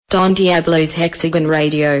Don Diablo's Hexagon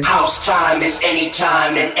Radio. House time is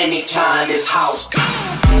anytime, and anytime is house.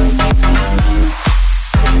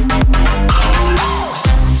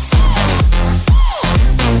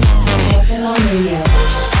 Hexagon Radio.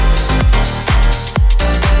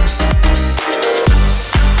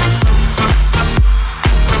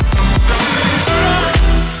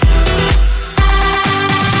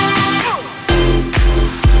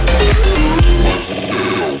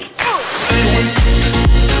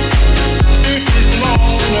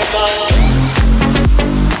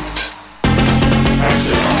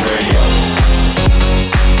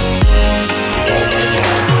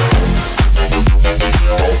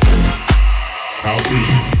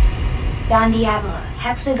 Don Diablo,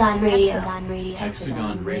 Hexagon Radio.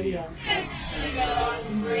 Hexagon Radio.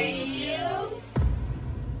 Hexagon Radio.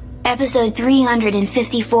 Episode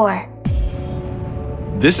 354.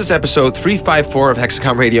 This is episode 354 of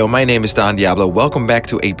Hexagon Radio. My name is Don Diablo. Welcome back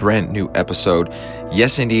to a brand new episode.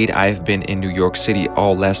 Yes, indeed, I've been in New York City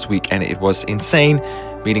all last week, and it was insane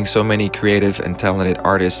meeting so many creative and talented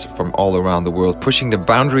artists from all around the world, pushing the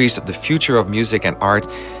boundaries of the future of music and art.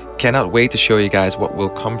 Cannot wait to show you guys what will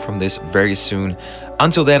come from this very soon.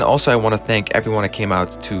 Until then, also I want to thank everyone that came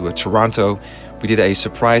out to Toronto. We did a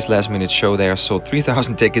surprise last-minute show there, sold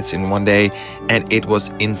 3,000 tickets in one day, and it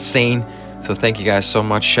was insane. So thank you guys so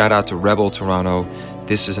much. Shout out to Rebel Toronto.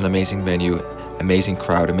 This is an amazing venue, amazing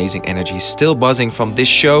crowd, amazing energy. Still buzzing from this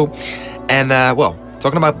show. And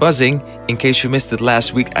talking about buzzing, in case you missed it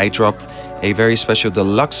last week, I dropped a very special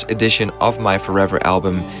deluxe edition of my Forever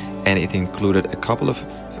album, and it included a couple of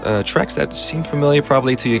tracks that seem familiar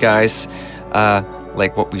probably to you guys,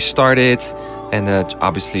 like What We Started, and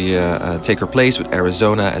obviously Take Her Place with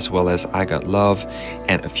Arizona, as well as I Got Love,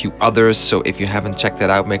 and a few others. So if you haven't checked that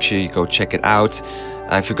out, make sure you go check it out.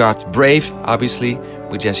 I forgot Brave, obviously,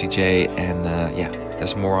 with Jessie J, and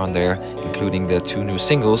there's more on there, including the 2 new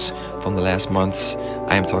singles from the last months.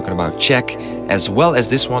 I am talking about Check, as well as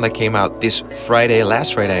this one that came out this Friday,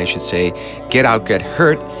 last Friday I should say, Get Out, Get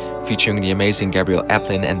Hurt, featuring the amazing Gabrielle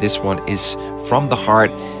Aplin, and this one is From the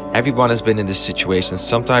Heart. Everyone has been in this situation.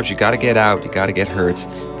 Sometimes you gotta get out, you gotta get hurt.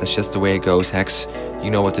 That's just the way it goes. Hex,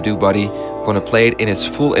 you know what to do, buddy. I'm gonna play it in its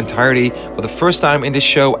full entirety for the first time in this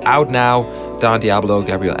show, out now. Don Diablo,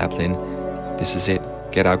 Gabrielle Aplin. This is it.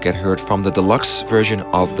 Get Out, Get Hurt from the deluxe version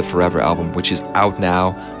of the Forever album, which is out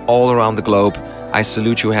now all around the globe. I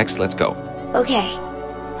salute you, Hex. Let's go. Okay.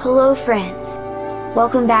 Hello, friends.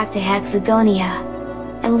 Welcome back to Hexagonia.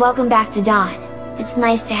 And welcome back to Don. It's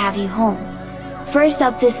nice to have you home. First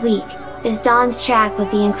up this week is Don's track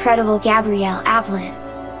with the incredible Gabrielle Aplin.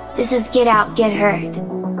 This is Get Out, Get Hurt.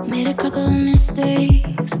 Made a couple of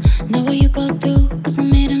mistakes, know what you go through, cause I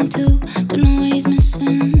made them too. Don't know what he's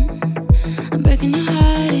missing, I'm breaking your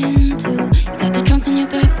heart in two. You got too drunk on your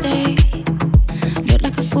birthday, looked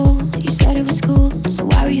like a fool, you said it was cool, so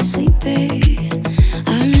why were you sleeping?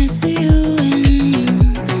 I miss you and you,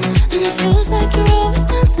 and it feels like you're always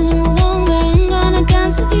dancing alone, but I'm gonna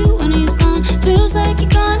dance with you when he's gone. Feels like you're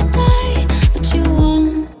gonna die, but you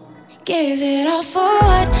won't. Gave it all for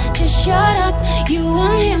what? Just shut up. You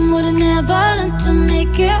and him would've never learned to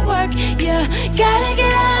make it work. Yeah, gotta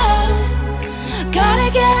get out. Gotta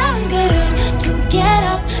get out and get hurt. To get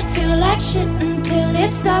up, feel like shit until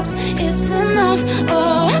it stops. It's enough.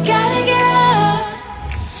 Oh, gotta get out.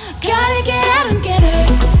 Gotta get out and get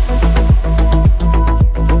hurt.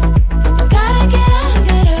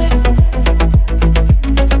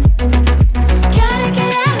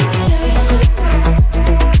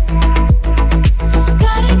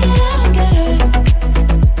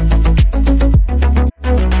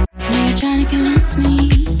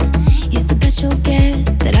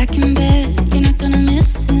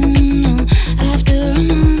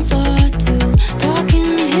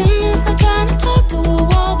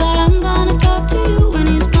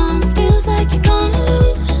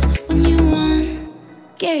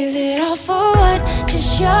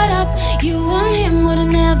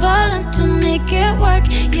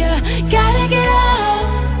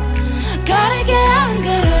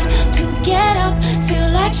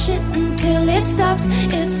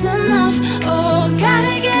 It's enough. Oh,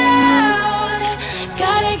 gotta get out.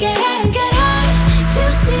 Gotta get out and get hurt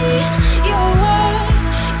to see your worth.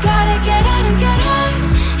 Gotta get out and get hurt.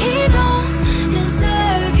 He don't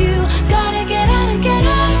deserve you. Gotta get out and get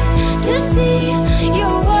hurt to see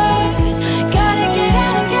your worth. Gotta get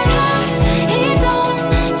out and get hurt. He don't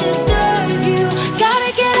deserve you.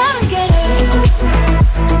 Gotta get out and get hurt.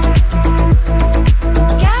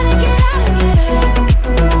 Gotta get out and get hurt.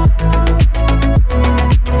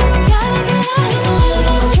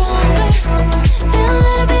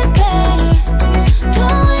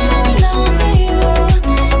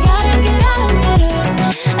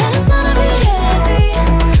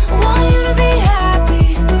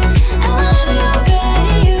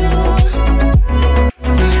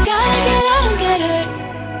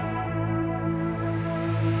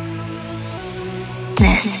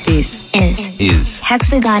 This is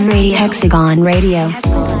Hexagon Radio. Hexagon Radio.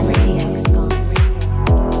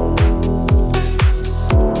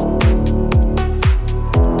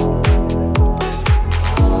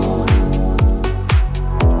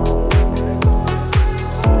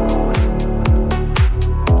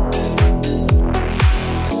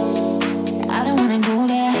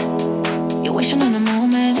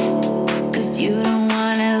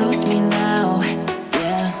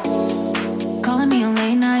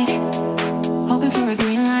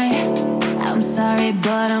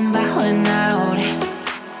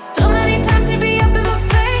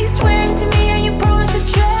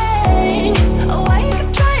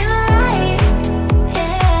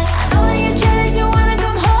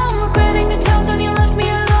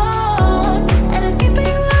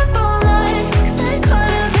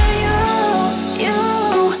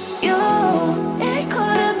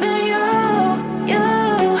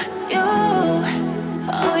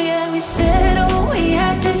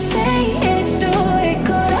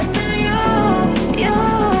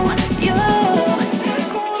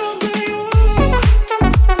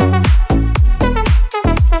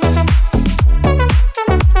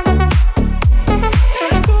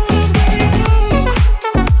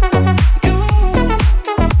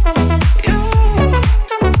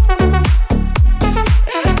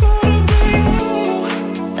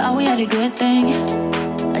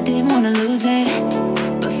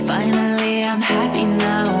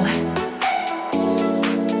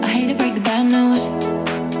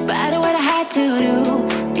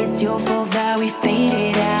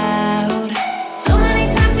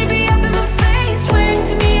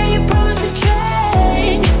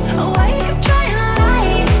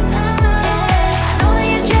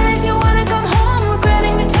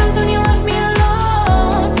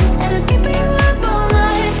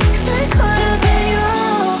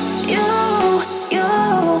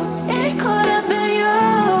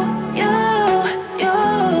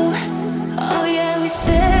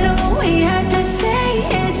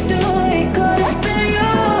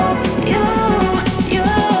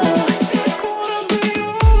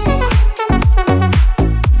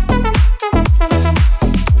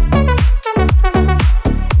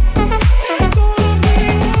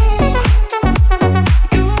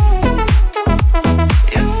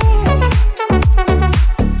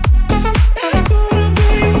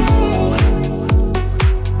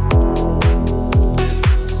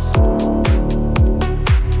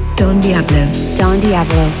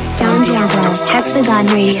 Don Diablo, Hexagon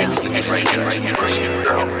Radio.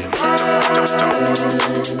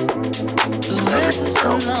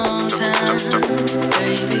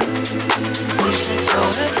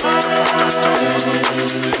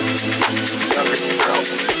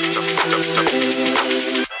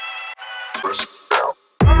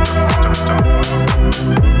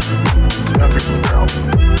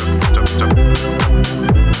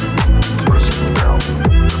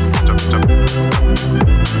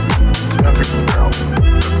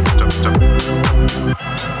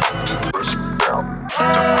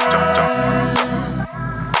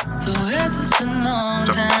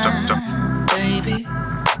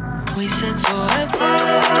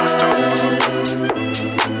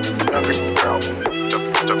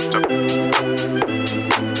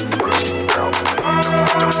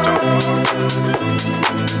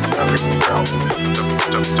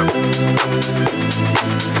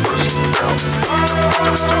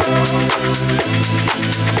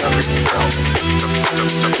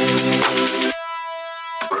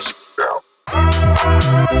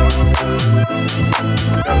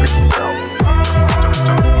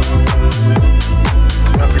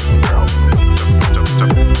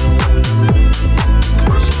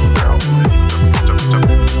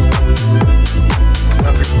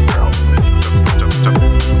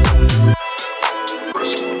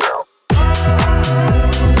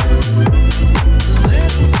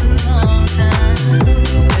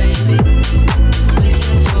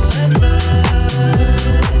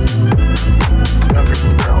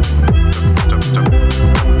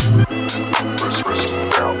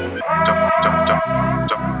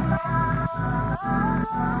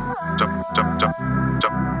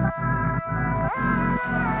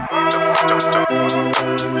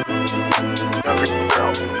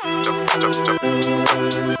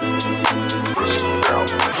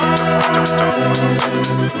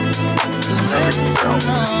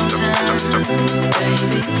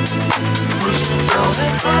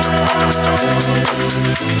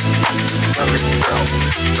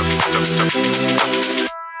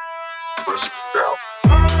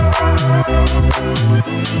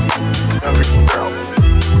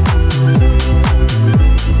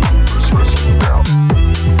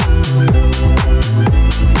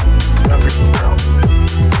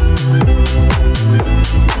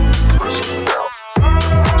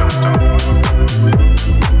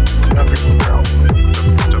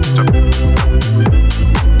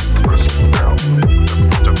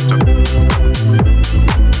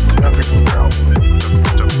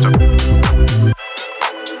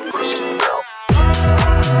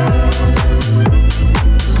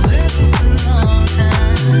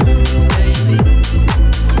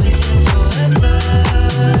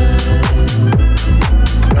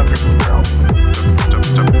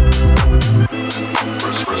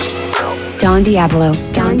 Don Diablo,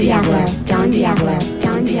 Don Diablo, Don Diablo,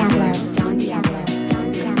 Don Diablo, Don Diablo.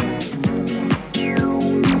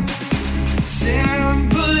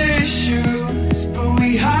 Simple issues, but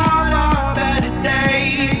we had our better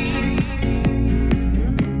days.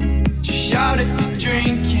 Just shout if you're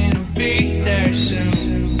drinking, I'll be there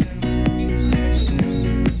soon.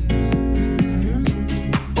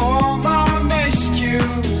 All my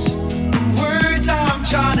miscues, the words I'm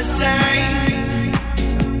trying to say.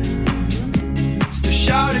 Still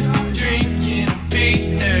shout if you're drinking, I'll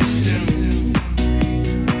be there soon.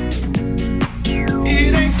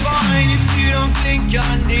 It ain't fine if you don't think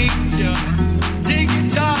I need you. Take your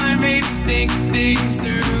time, maybe think things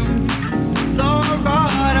through.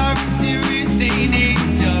 Alright, I really need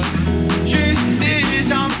you. Truth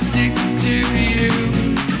is, I'm addicted to you.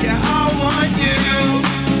 Yeah, I want you.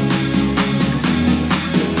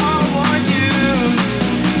 I want you.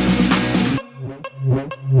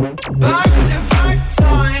 Back to back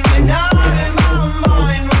time, and out in my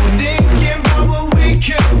mind, we're thinking about what we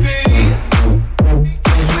could be.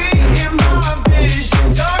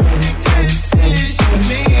 Toxic decisions,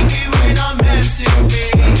 maybe we're not meant to be.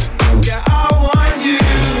 Yeah, I want you.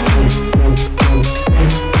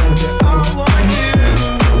 Yeah, I want you.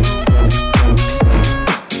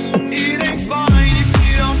 It ain't fine if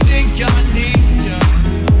you don't think I need you.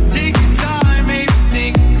 Take your time, maybe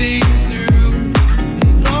think things through.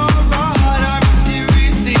 Alright, I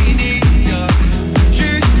really need you.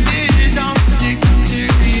 Truth is, I'm addicted to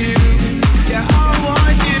you. Yeah, I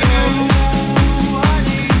want you.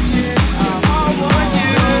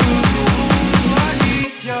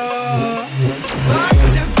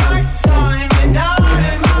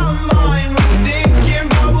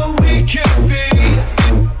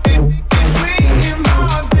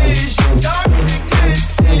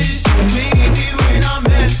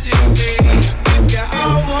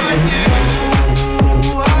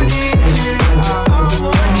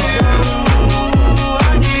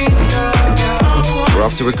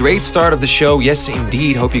 To a great start of the show. Yes,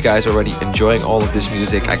 indeed. Hope you guys are already enjoying all of this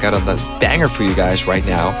music. I got a banger for you guys right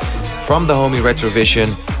now from the homie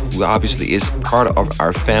Retrovision, who obviously is part of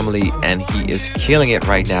our family and he is killing it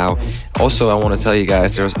right now. Also, I want to tell you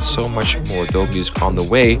guys there's so much more dope music on the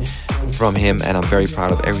way from him, and I'm very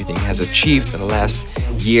proud of everything he has achieved in the last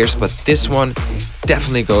years. But this one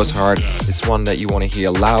definitely goes hard. It's one that you want to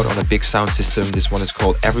hear loud on a big sound system. This one is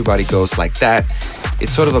called Everybody Goes Like That.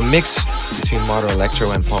 It's sort of a mix between modern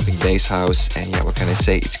electro and pumping bass house. And yeah, what can I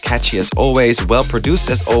say? It's catchy as always, well produced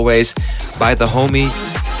as always by the homie,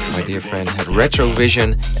 my dear friend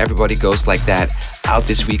Retrovision. Everybody Goes Like That, out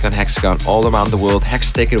this week on Hexagon all around the world.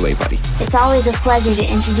 Hex, take it away, buddy. It's always a pleasure to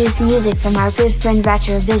introduce music from our good friend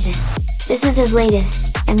Retrovision. This is his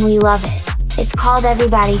latest, and we love it. It's called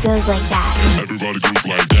Everybody Goes Like That. Everybody goes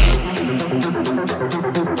like that.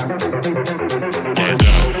 Like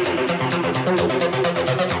that.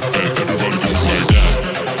 Everybody goes like that.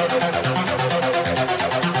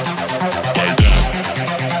 Like that.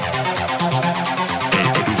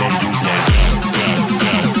 Everybody goes like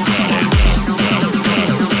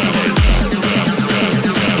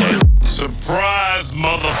that. Surprise,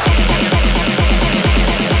 motherfucker.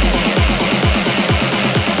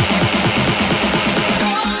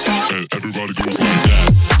 Everybody goes like that.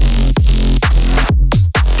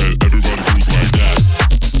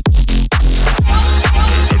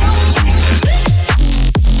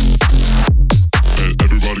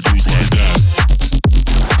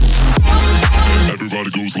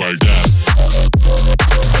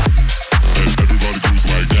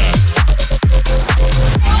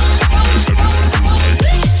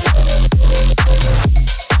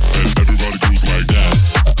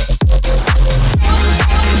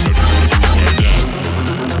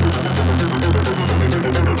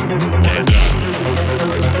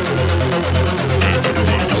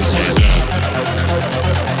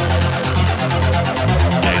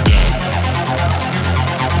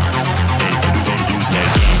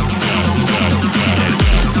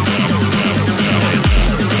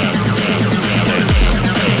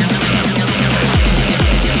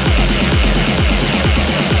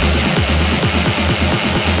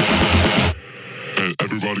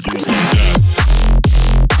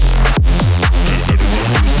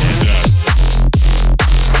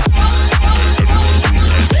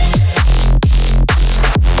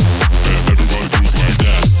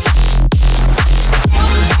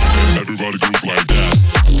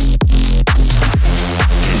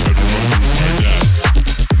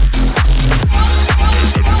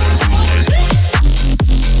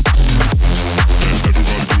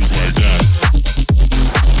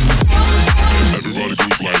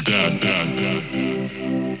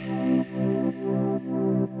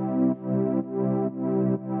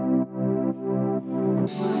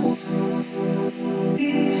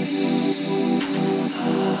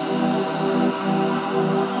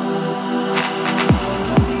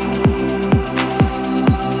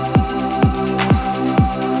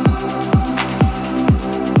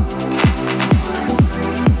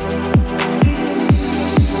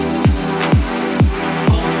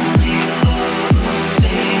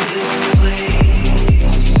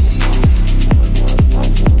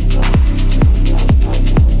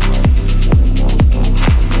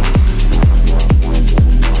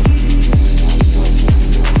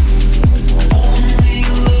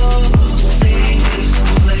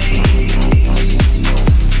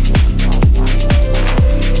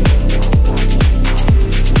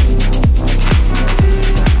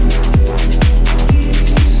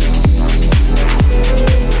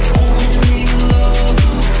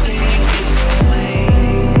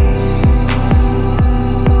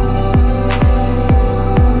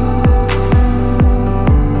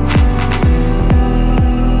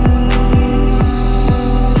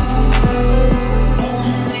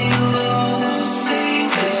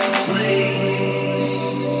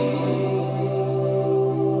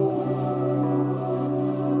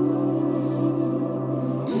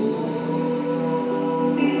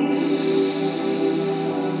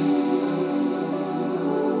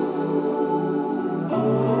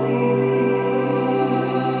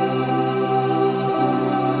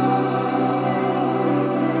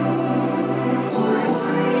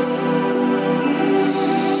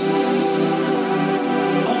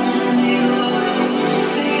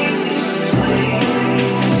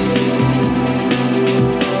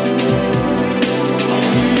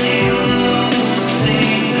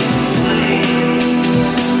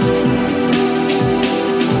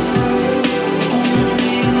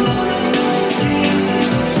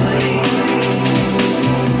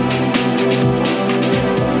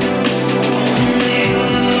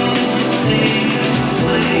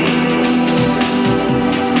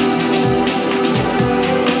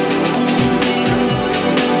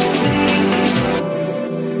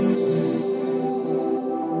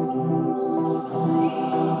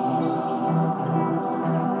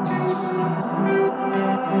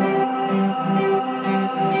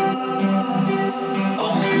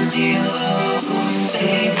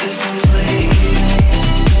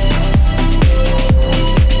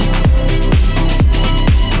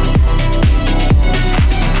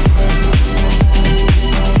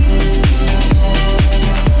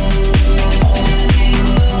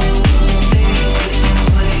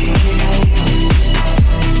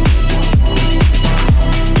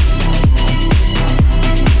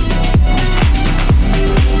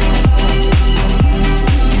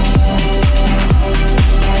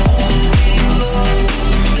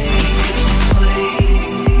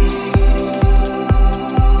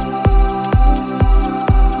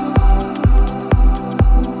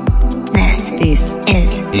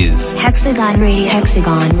 is Hexagon Radio.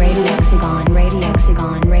 Hexagon Radio. Hexagon Radio.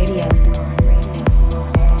 Hexagon Radio.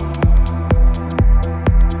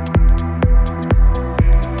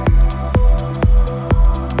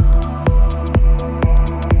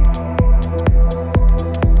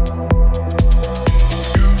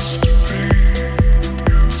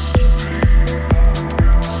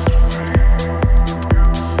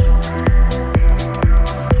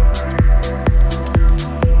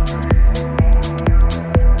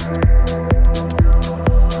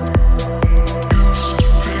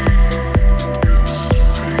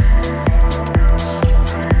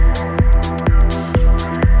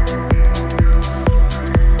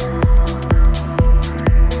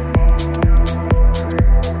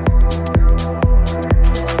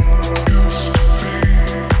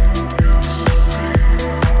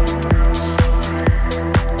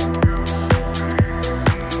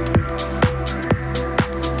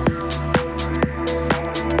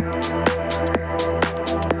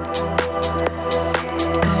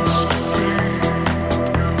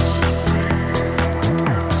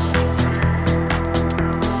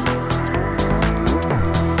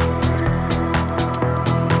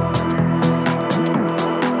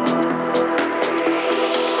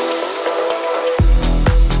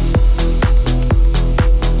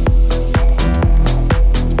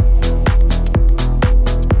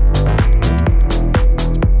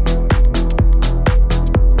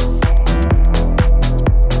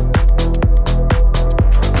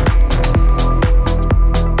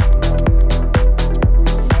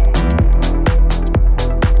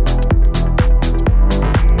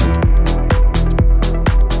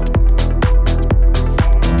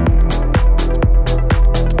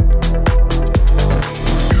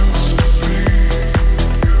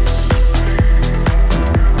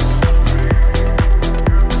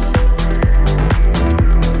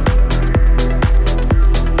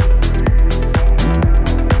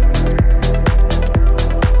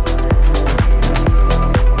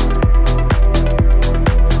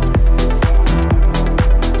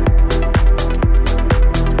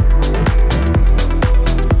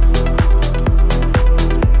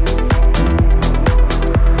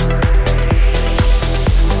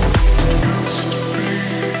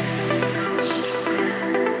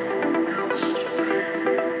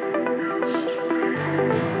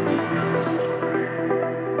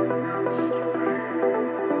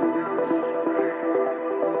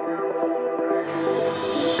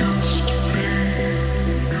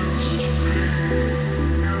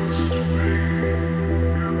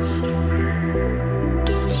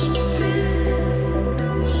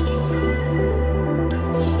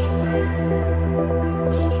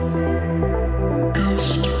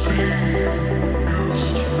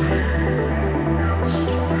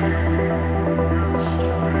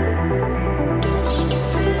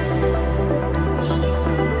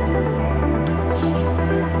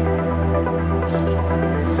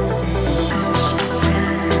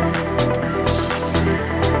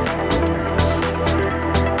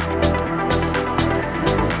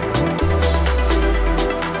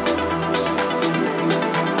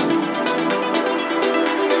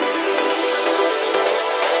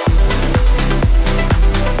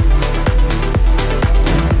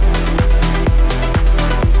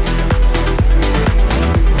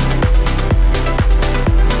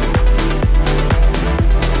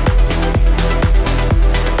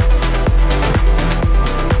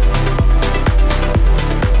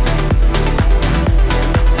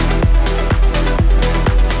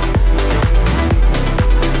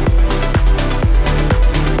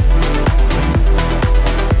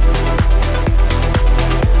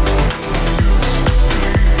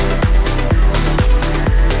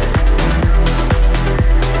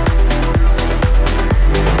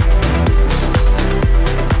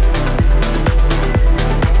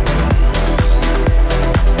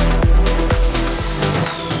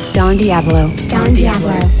 Don Diablo. Don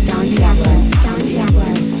Diablo. Don Diablo. Don Diablo.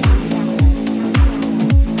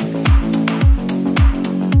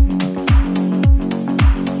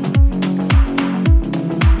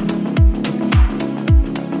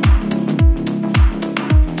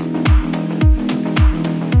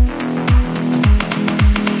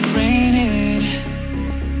 Raining,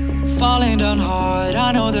 falling down hard.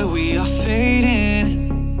 I know that we are fading.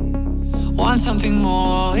 Want something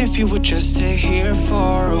more, if you would just stay here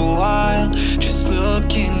for a while. Just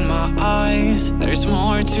look in my eyes. There's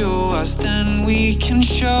more to us than we can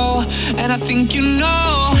show. And I think you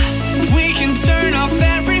know we can turn off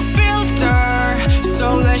every filter.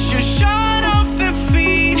 So let's just shut off the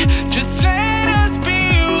feed. Just let us be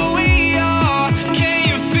who we are. Can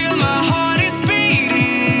you feel my heart is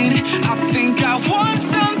beating? I think I want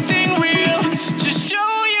some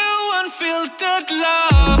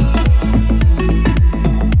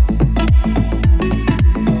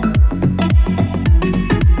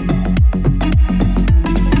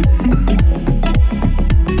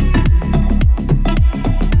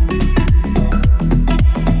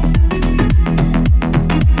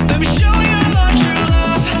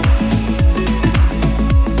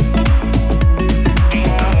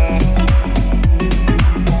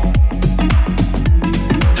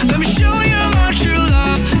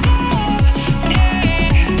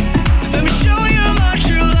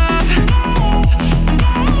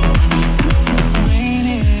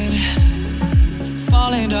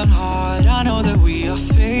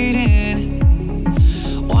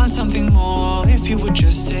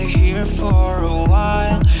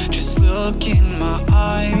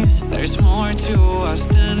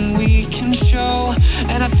something we can show.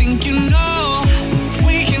 And I think you know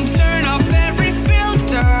we can turn off every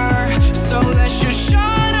filter. So let's just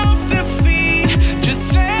shut off the feed.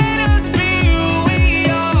 Just let us be who we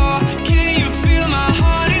are. Can you feel my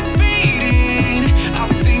heart is beating? I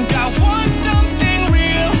think I want something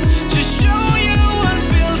real. Just show you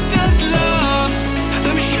unfiltered love.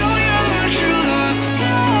 Let me show you my true love.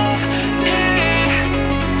 Love,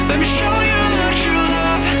 yeah. Let me show you my true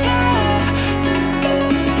love. Love.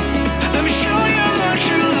 Let me show you my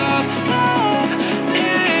true love. Love,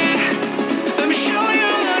 yeah. Let me show you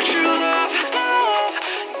my true love. Love.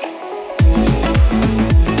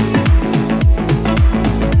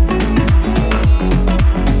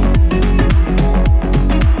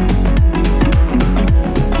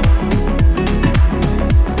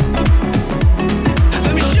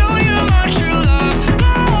 Let me show you my true love.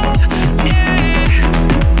 Love, yeah.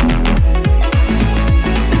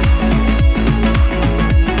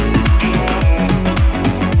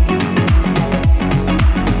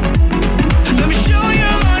 Let me show you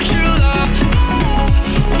my true love.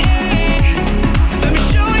 Yeah. Let me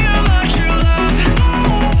show you my true love.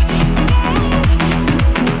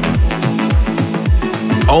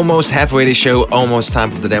 Almost halfway the show, almost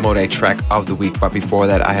time for the demo day track of the week. But before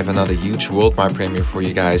that, I have another huge worldwide premiere for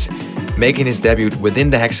you guys, making his debut within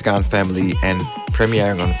the Hexagon family and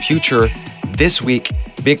premiering on Future this week.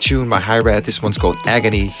 Big tune by Hi-Rad. This one's called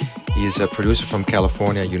Agony. He is a producer from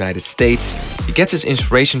California, United States. He gets his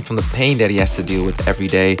inspiration from the pain that he has to deal with every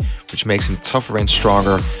day, which makes him tougher and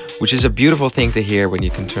stronger, which is a beautiful thing to hear when you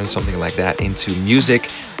can turn something like that into music,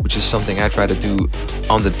 which is something I try to do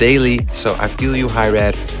on the daily. So I feel you,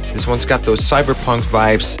 Hi-Rad. This one's got those cyberpunk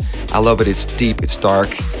vibes. I love it. It's deep, it's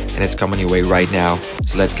dark, and it's coming your way right now.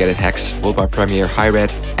 So let's get it, Hex. Worldwide premiere,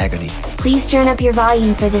 Hi-Rad, Agony. Please turn up your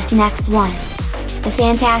volume for this next one. The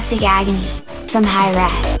fantastic Agony from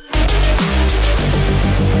Hi-Rad.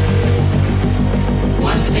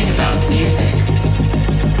 One thing about music,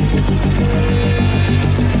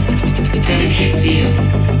 that it hits you.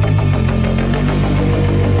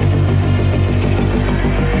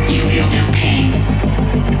 You feel no pain.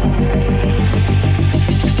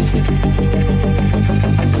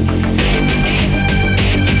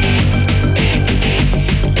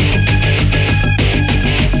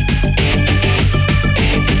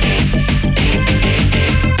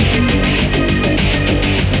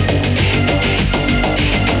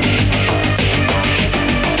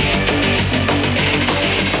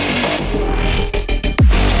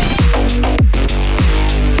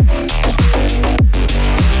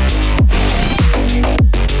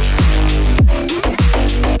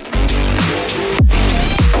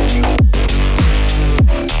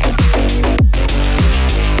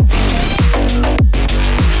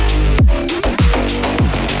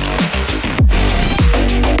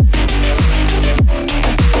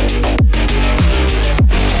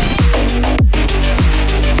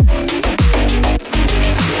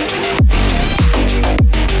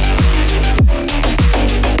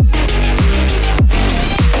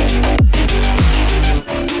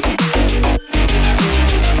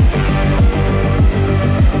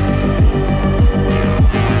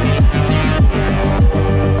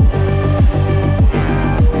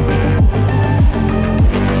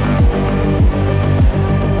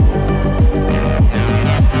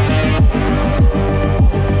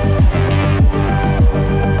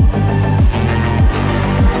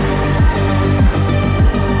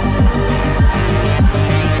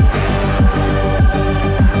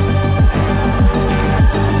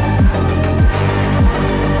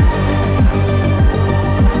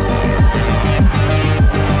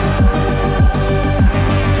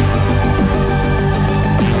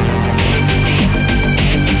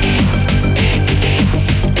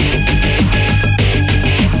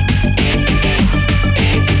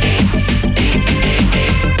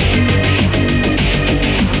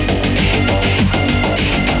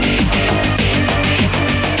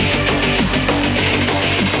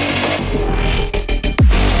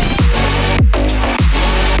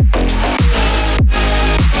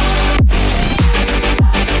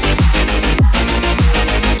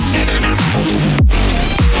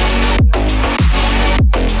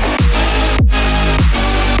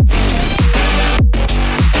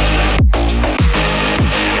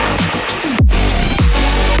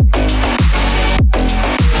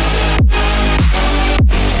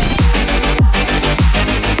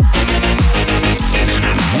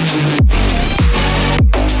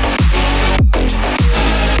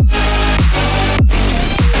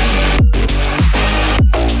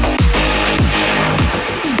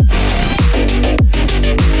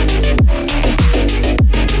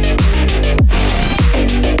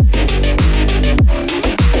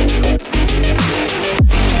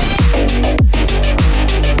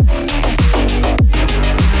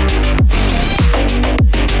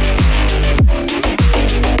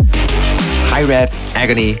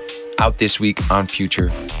 Agony, out this week on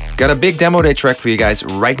Future. Got a big demo day track for you guys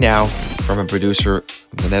right now from a producer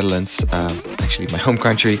from the Netherlands, actually my home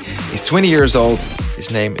country. He's 20 years old.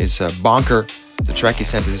 His name is Bonker. The track he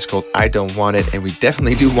sent us is called I Don't Want It, and we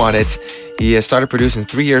definitely do want it. He started producing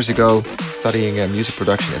 3 years ago, studying music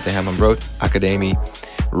production at the Herman Brood Academy.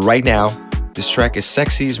 Right now, this track is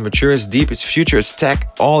sexy, it's mature, it's deep, it's future, it's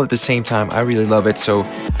tech, all at the same time. I really love it, so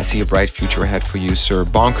I see a bright future ahead for you, Sir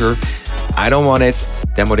Bonker. I Don't Want It,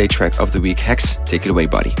 Demo Day track of the week. Hex, take it away,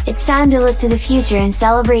 buddy. It's time to look to the future and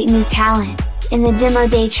celebrate new talent in the Demo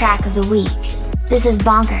Day track of the week. This is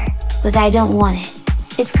Bonker with I Don't Want It.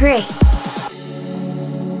 It's great.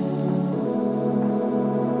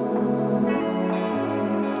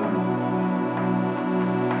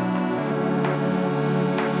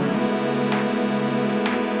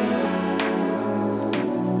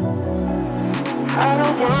 I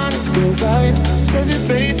don't want it to go right. Save your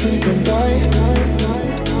face when you come by.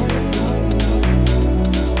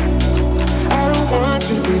 I don't want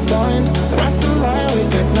you to be fine, but I still lie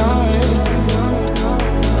awake at night.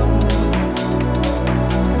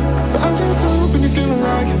 But I'm just hoping you're feeling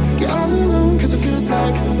like you're all alone, cause it feels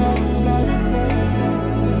like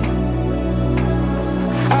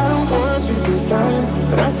I don't want you to be fine,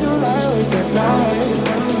 but I still lie awake at night.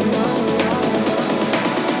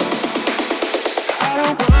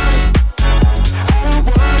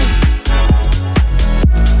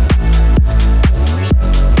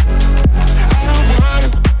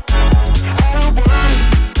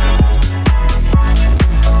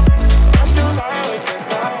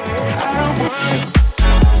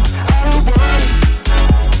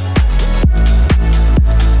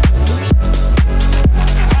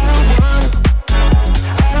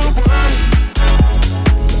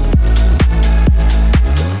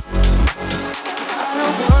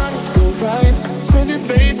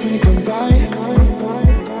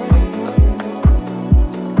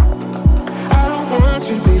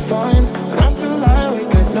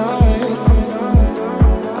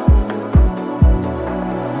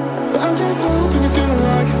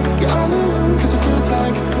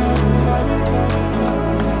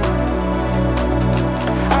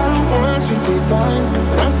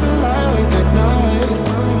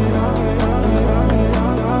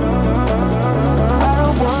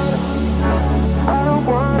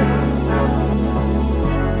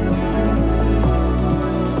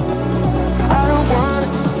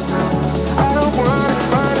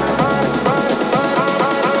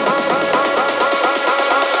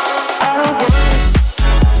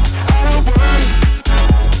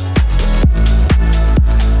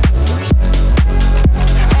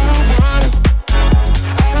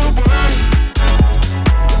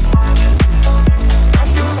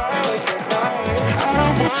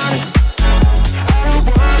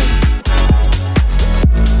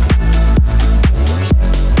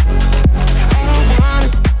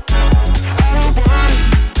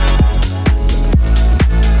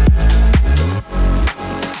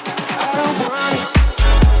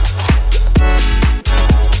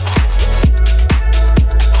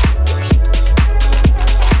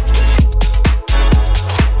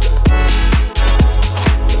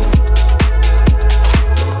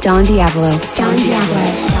 Don Diablo. Don Diablo.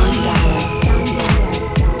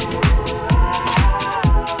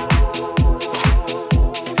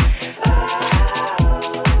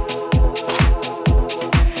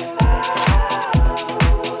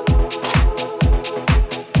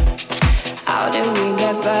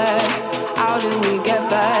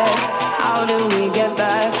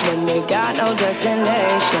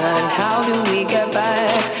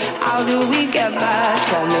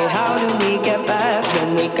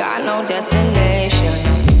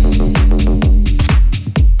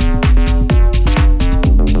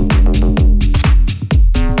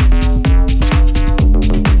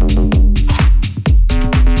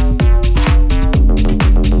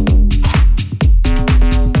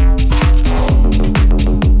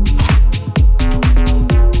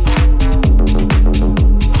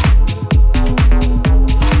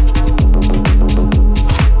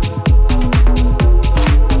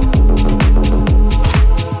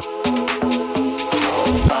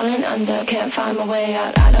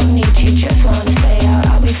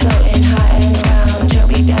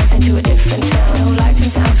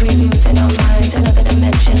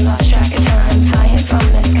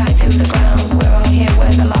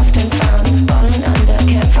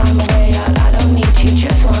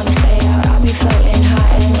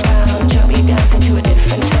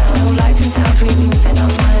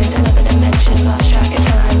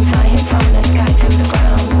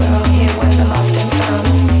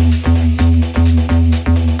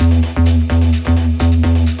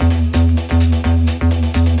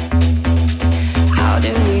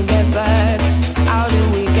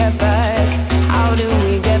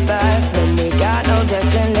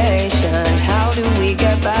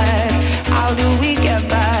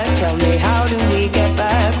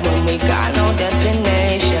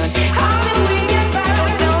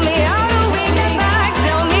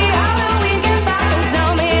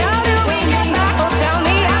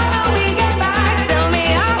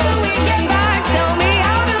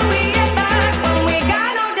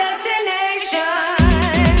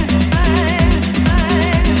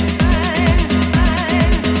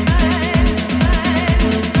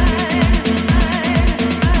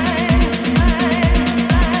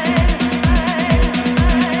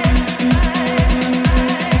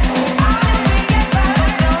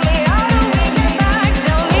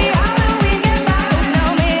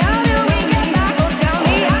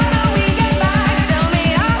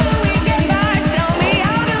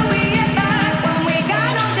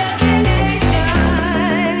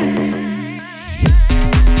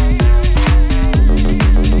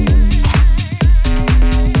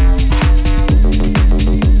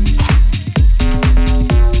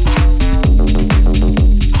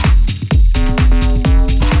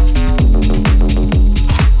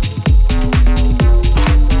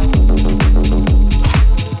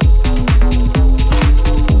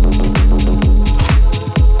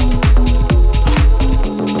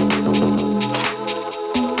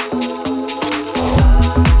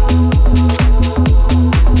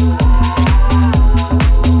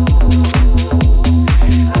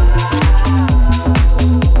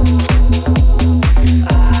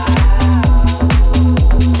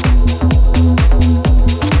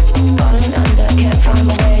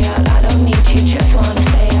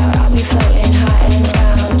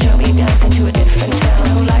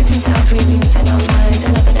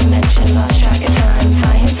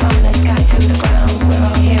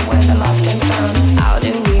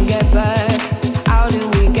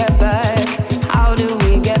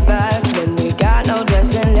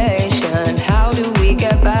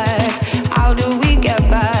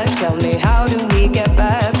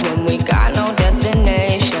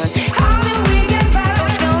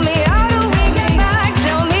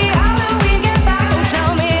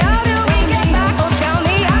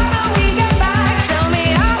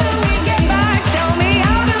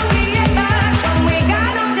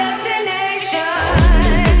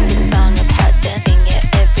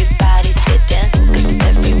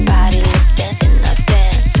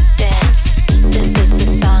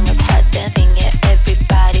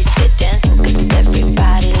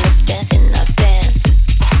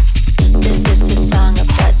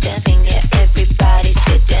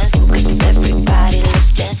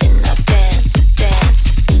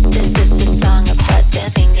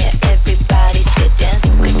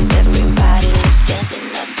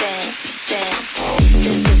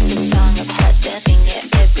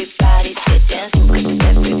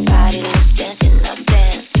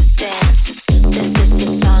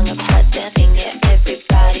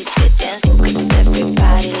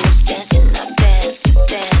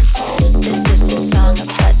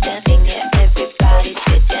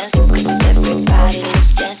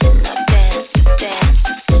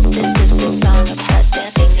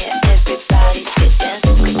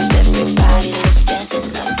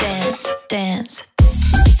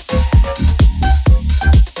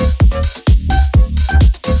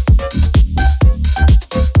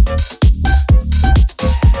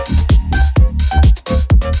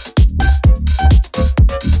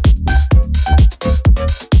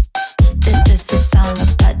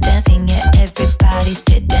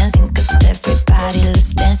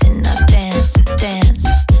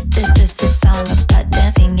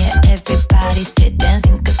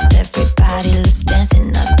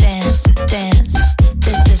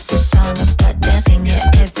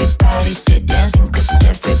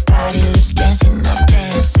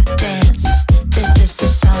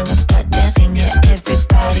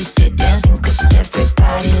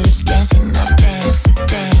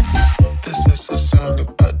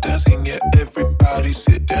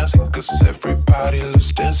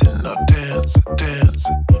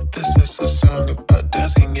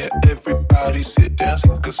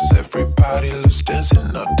 everybody loves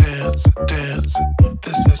dancing, now dance, dance.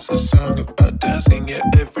 This is a song about dancing, yeah,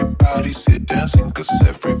 everybody sit dancing, cause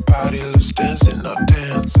everybody loves dancing, now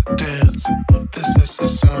dance, dance. This is a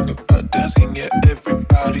song about dancing, yeah,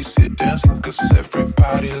 everybody sit dancing, cause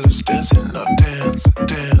everybody loves dancing, now dance,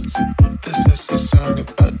 dance. This is a song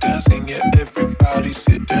about dancing, yeah, everybody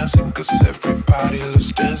sit dancing, cause everybody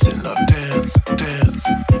loves dancing, now dance, dance.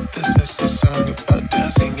 This is a song about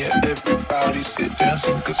dancing, yeah, everybody sit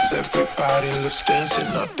dancing, cause everybody loves dancing,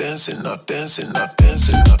 not dancing, not dancing, not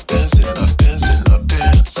dancing, not dancing, not dancing, not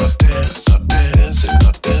dance, not dance, not dancing,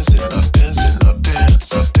 not dancing, not dancing, not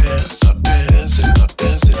dance, not dance, not dancing, not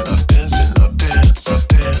dancing, not dancing, not dance, not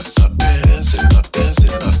dance, not dancing, not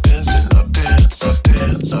dancing, not dancing, not dance, not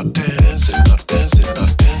dance, not dancing, not dancing, not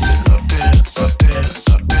dancing, not dance, not dance,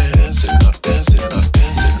 not dancing, not dancing, not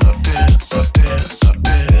dancing, not dance, not dance,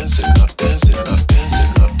 not dancing, not dancing, not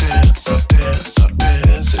dancing, not dance, not dance, not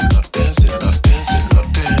dancing, not dancing, not dancing,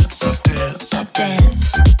 not dance, not dance, not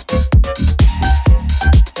dance.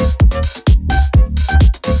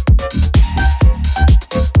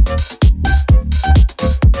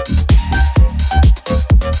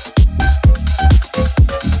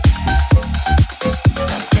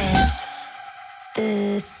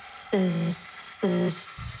 This is a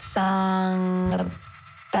song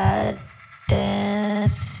about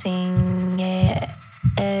dancing, yeah,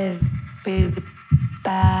 everybody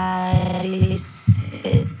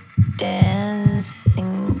sit dancing, cause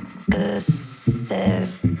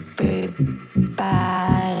everybody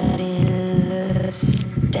loves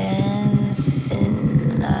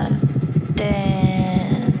dancing, not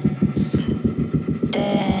dance,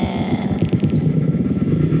 dance.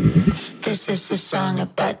 This is a song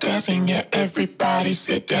about dancing, yeah, everybody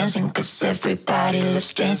sit dancing, cause everybody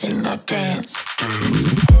loves dancing, not dance.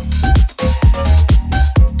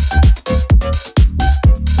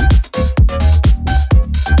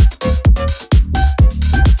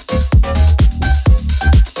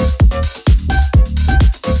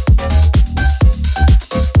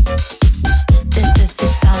 This is a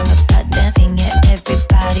song about dancing, yeah,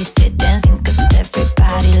 everybody sit dancing, cause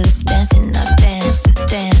everybody loves dancing, not dance,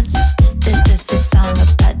 dance. This is a song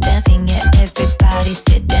about dancing, yeah, everybody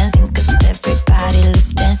sit dancing, cause everybody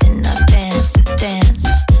loves dancing, not dance, dance.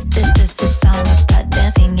 This is a song about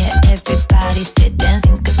dancing, yeah, everybody sit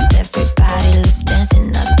dancing, cause everybody loves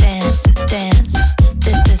dancing, not dance, dance.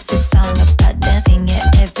 This is a song about dancing, yeah,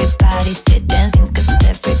 everybody sit dancing, cause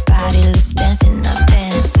everybody loves dancing, not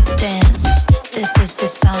dance, dance. This is a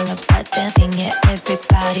song about dancing, yeah,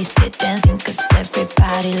 everybody sit dancing, cause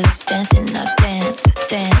everybody loves dancing, not dance,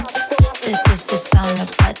 dance. This is a song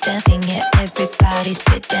about dancing, yeah, everybody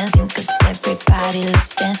sit dancing, cause everybody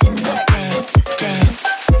loves dancing, not dance, dance.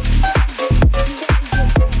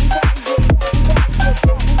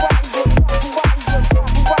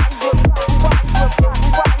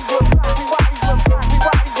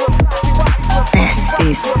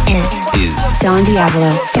 This is Don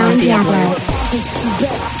Diablo. Don Diablo.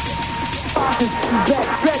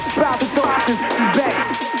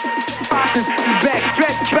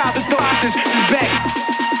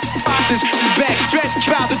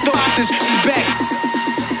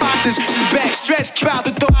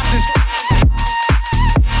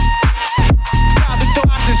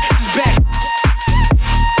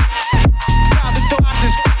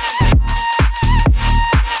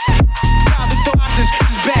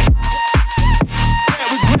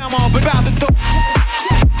 Grandma, but about the door.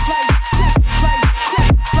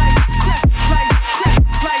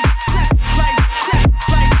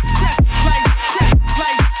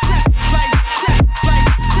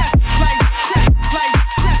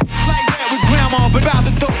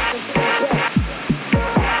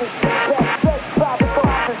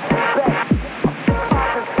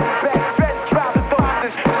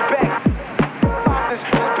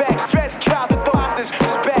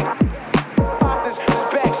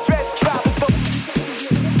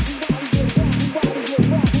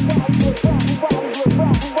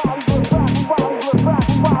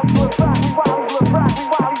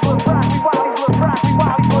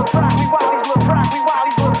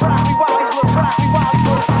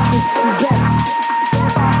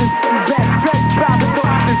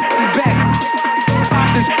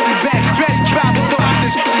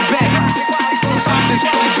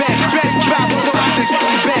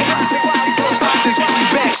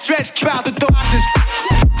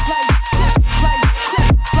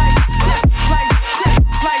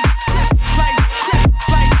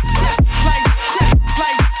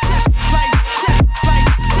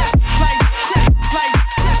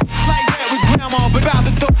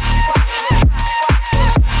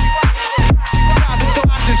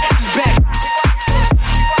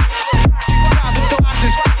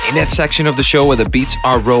 in that section of the show where the beats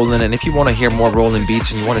are rolling. And if you want to hear more rolling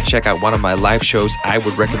beats and you want to check out one of my live shows, I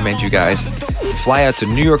would recommend you guys to fly out to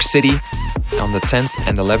New York City on the 10th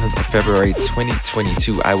and 11th of February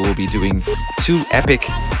 2022. I will be doing 2 epic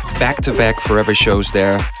back-to-back forever shows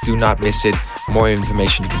there. Do not miss it. More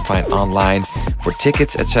information you can find online for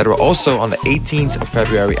tickets, etc. Also on the 18th of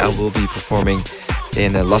February, I will be performing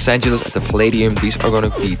in Los Angeles at the Palladium. These are going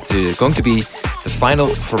to be the final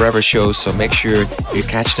forever shows, so make sure you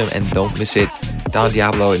catch them and don't miss it. Don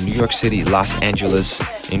Diablo in New York City, Los Angeles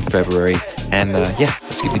in February. And yeah,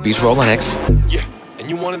 let's keep the beats rolling, X. Yeah, and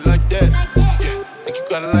you want it like that. Yeah, and you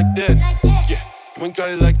got it like that. Yeah, you ain't got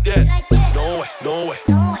it like that. No way, no way.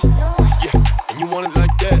 Yeah, and you want it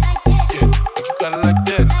like that. Yeah, and you got it like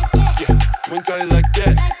that. Yeah, you ain't got it like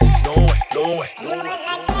that. No way, no way.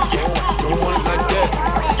 Yeah, and you want it like that.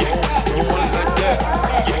 Yeah, and you want it like that.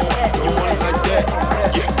 Yeah, and you want it like that.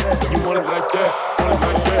 Yeah, and you want it like that. Want it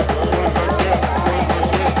like that.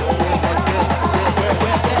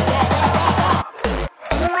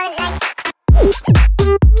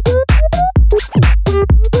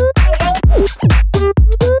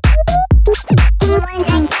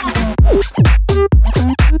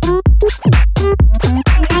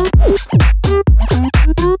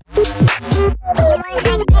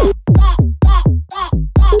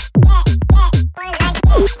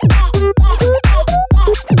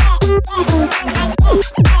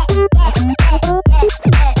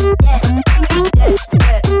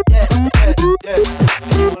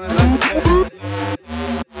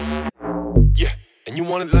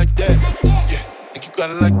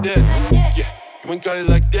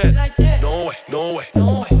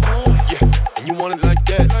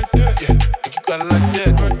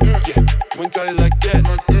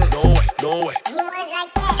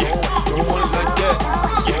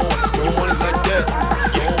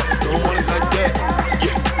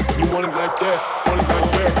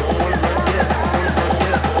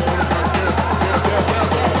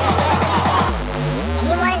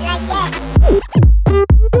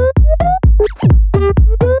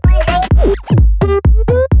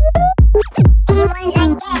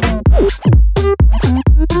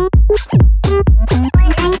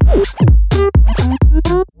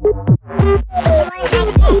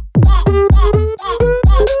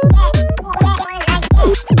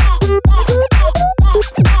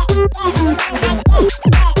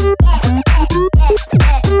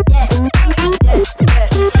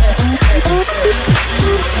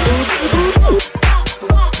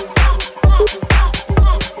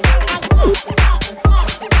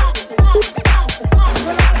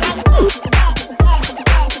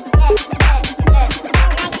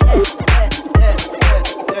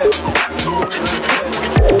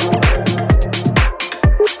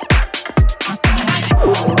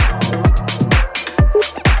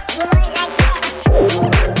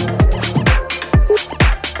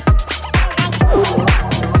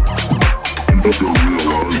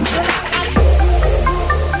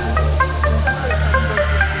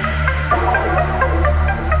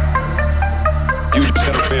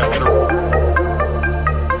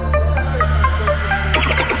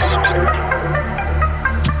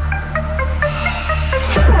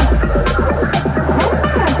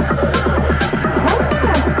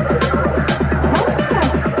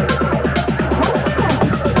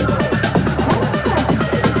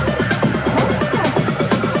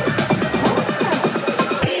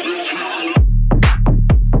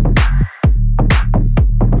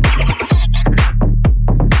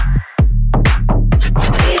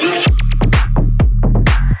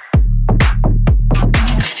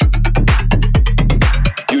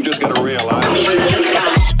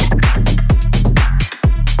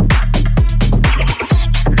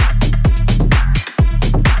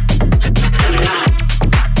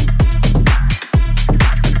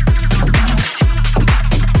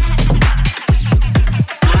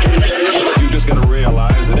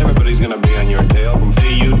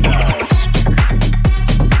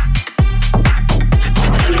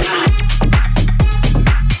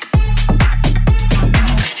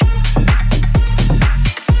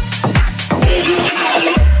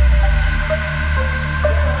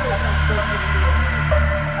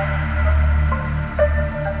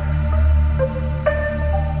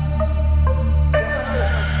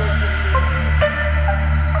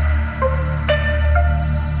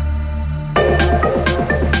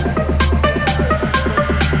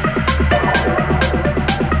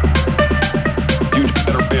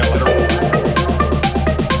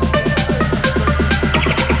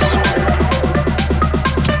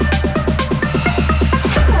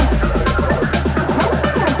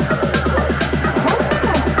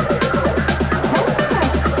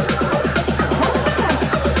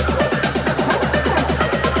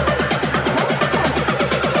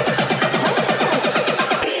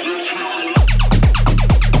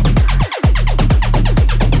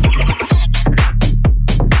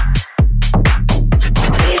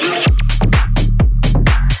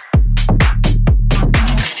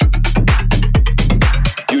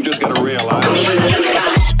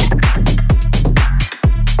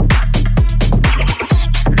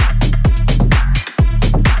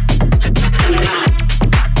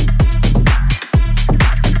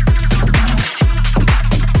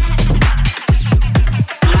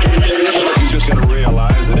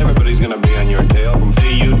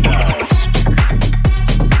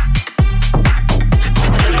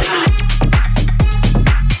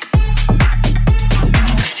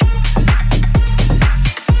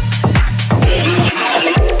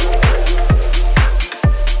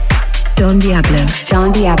 Diablo,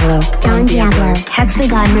 Don Diablo, Don Diablo,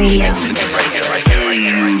 Hexagon Radio.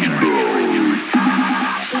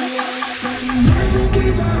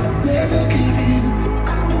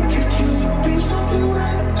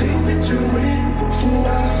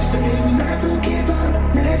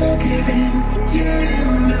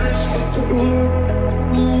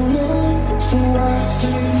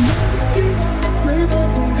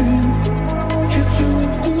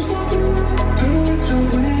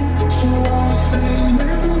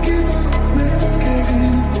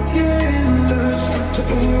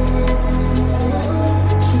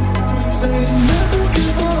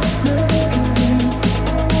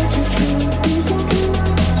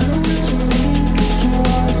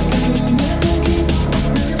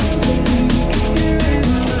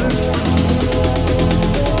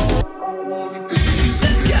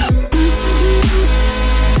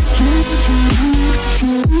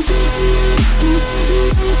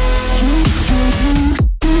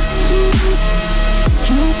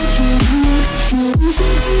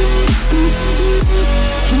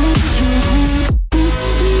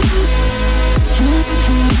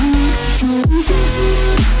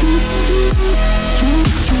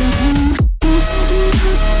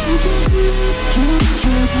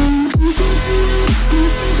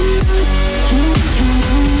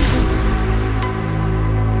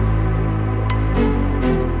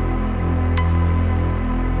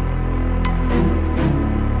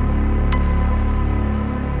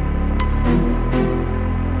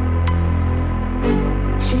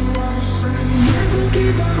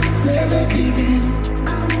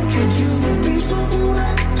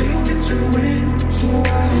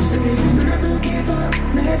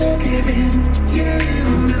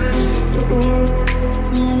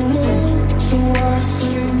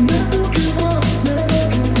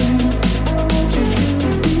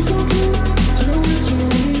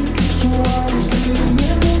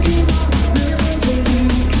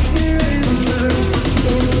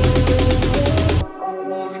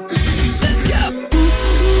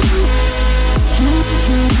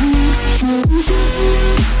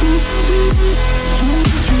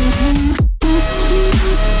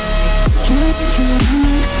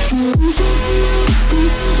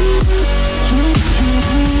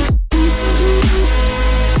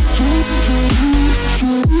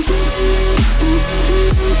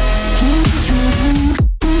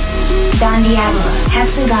 Don Diablo,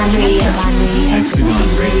 Hexagon Radio.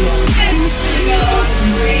 Hexagon Radio. Hexagon Radio.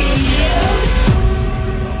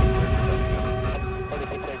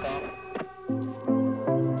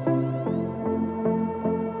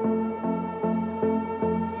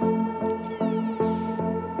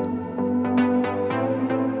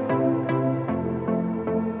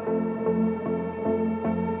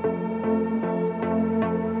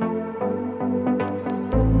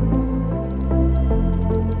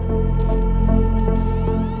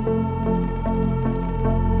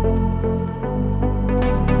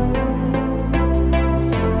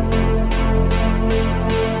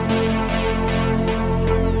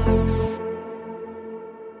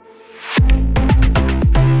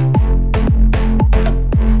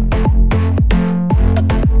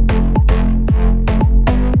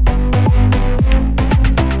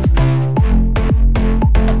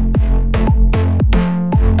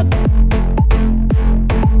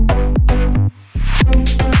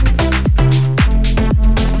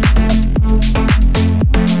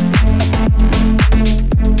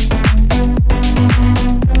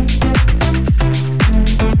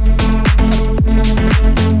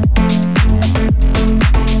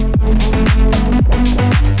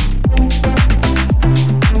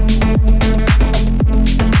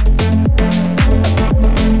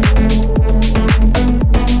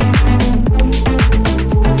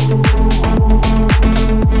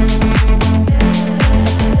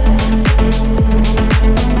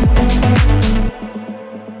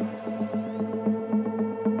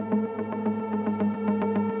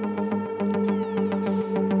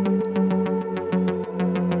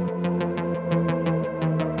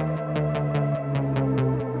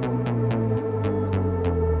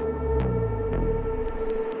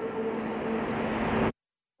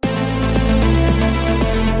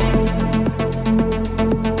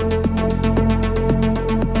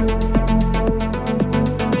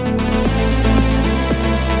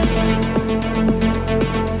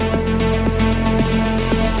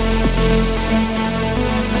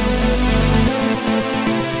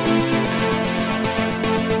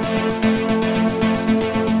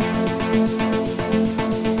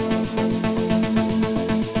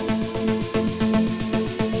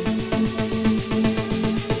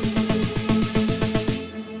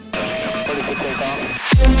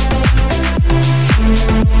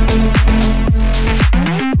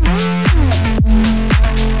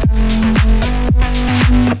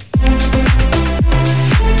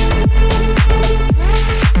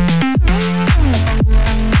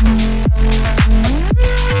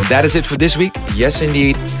 That is it for this week. Yes,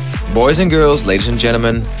 indeed. Boys and girls, ladies and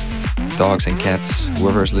gentlemen, dogs and cats,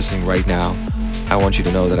 whoever is listening right now, I want you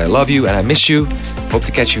to know that I love you and I miss you. Hope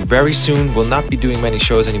to catch you very soon. We'll not be doing many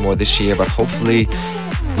shows anymore this year, but hopefully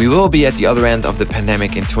we will be at the other end of the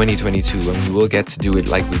pandemic in 2022 and we will get to do it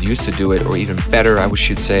like we used to do it, or even better, I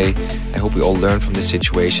should say. I hope we all learn from this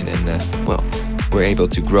situation and, we're able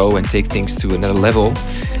to grow and take things to another level.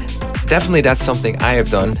 Definitely that's something I have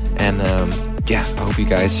done, and I hope you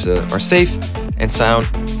guys are safe and sound,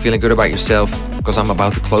 feeling good about yourself, because I'm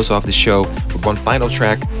about to close off the show with one final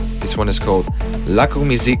track. This one is called La Cool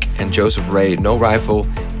Musique and Joseph Ray, No Rival,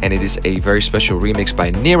 and it is a very special remix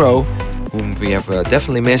by Nero, whom we have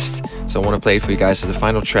definitely missed. So I want to play it for you guys as the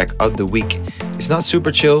final track of the week. It's not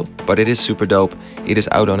super chill, but it is super dope. It is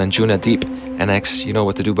out on Anjuna Deep. NX, you know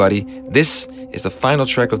what to do, buddy. This is the final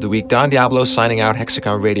track of the week. Don Diablo signing out.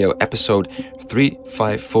 Hexagon Radio episode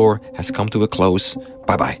 354 has come to a close.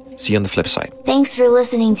 Bye-bye. See you on the flip side. Thanks for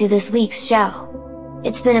listening to this week's show.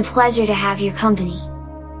 It's been a pleasure to have your company.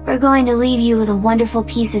 We're going to leave you with a wonderful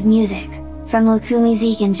piece of music from La Cool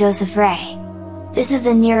Musique and Joseph Ray. This is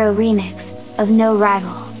the Nero remix of No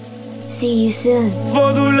Rival. See you soon.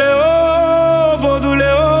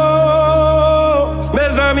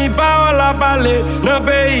 Mes amis parole à parler dans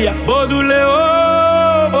pays Baudouléo,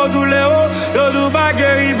 Baudouléo, yo dou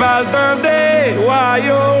bagay rival tande,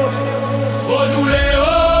 wayo. Baudouléo,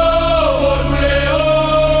 Baudouléo.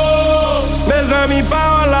 Mes amis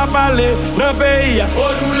parole à parler dans pays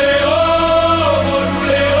Baudouléo,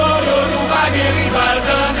 Baudouléo, yo dou bagay rival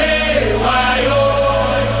tande, wayo.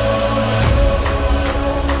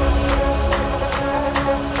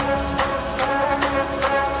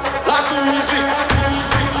 La Cool Musique.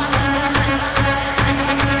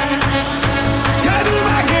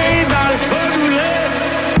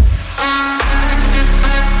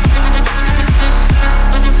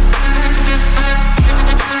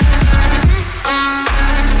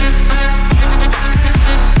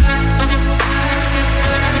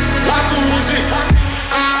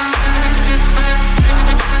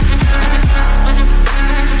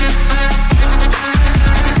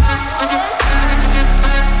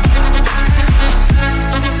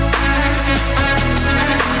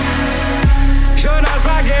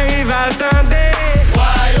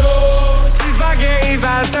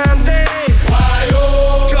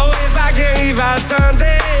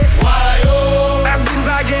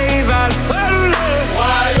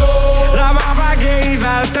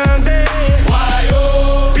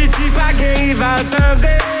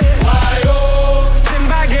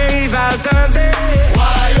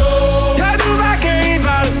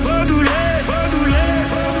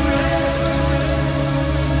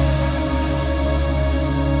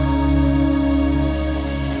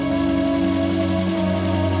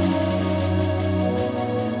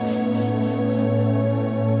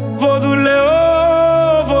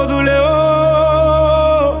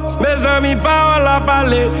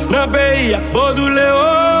 Nan pays Baudouléo,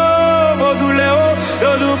 Baudouléo,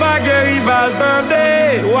 yo dou bagay rival tande,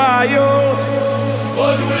 wayo.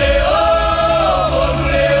 Baudouléo,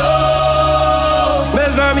 Baudouléo.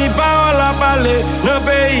 Mes amis parole à parler nan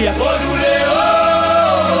pays Baudouléo,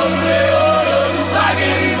 Baudouléo, yo dou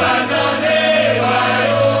bagay rival tande,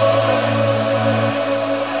 wayo.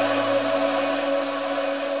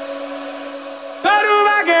 Yo dou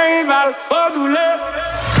bagay rival Baudouléo.